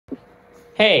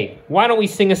Hey, why don't we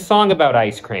sing a song about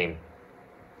ice cream?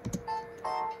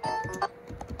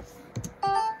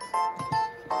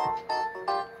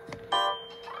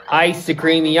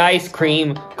 Ice-a-creamy ice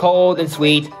cream, cold and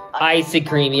sweet.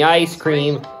 Ice-a-creamy ice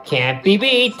cream, can't be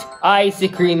beat.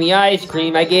 Ice-a-creamy ice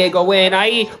cream, I giggle when I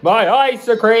eat my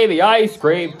ice-a-creamy ice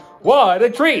cream. What a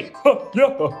treat!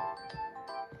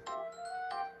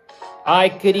 I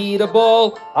could eat a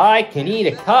bowl, I can eat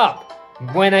a cup.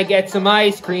 When I get some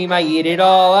ice cream, I eat it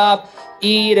all up.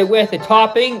 Eat it with a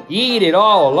topping, eat it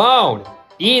all alone.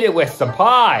 Eat it with some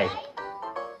pie.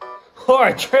 Or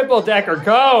a triple-decker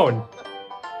cone.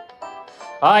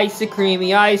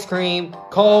 Ice-a-creamy ice cream,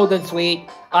 cold and sweet.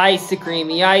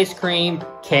 Ice-a-creamy ice cream,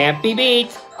 can't be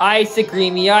beat.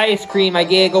 Ice-a-creamy ice cream, I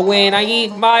giggle when I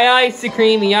eat my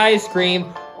ice-a-creamy ice cream.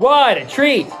 What a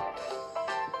treat!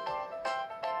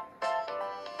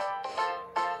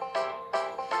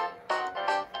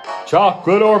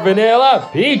 Chocolate or vanilla,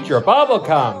 peach or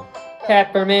bubblegum.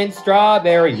 Peppermint,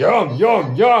 strawberry, yum,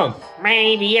 yum, yum.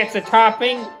 Maybe it's a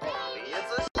topping.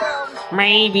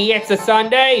 Maybe it's a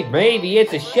sundae, maybe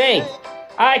it's a shake.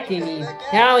 I can eat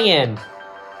Italian,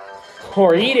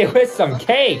 or eat it with some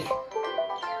cake.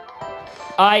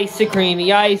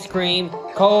 Ice-a-creamy ice cream,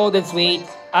 cold and sweet.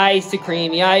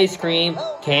 Ice-a-creamy ice cream,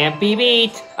 can't be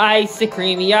beat.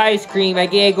 Ice-a-creamy ice cream, I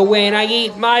giggle when I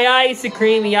eat my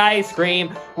ice-a-creamy ice cream.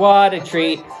 What a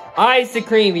treat.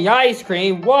 Ice-a-creamy ice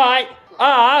cream, what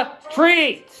a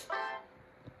treat!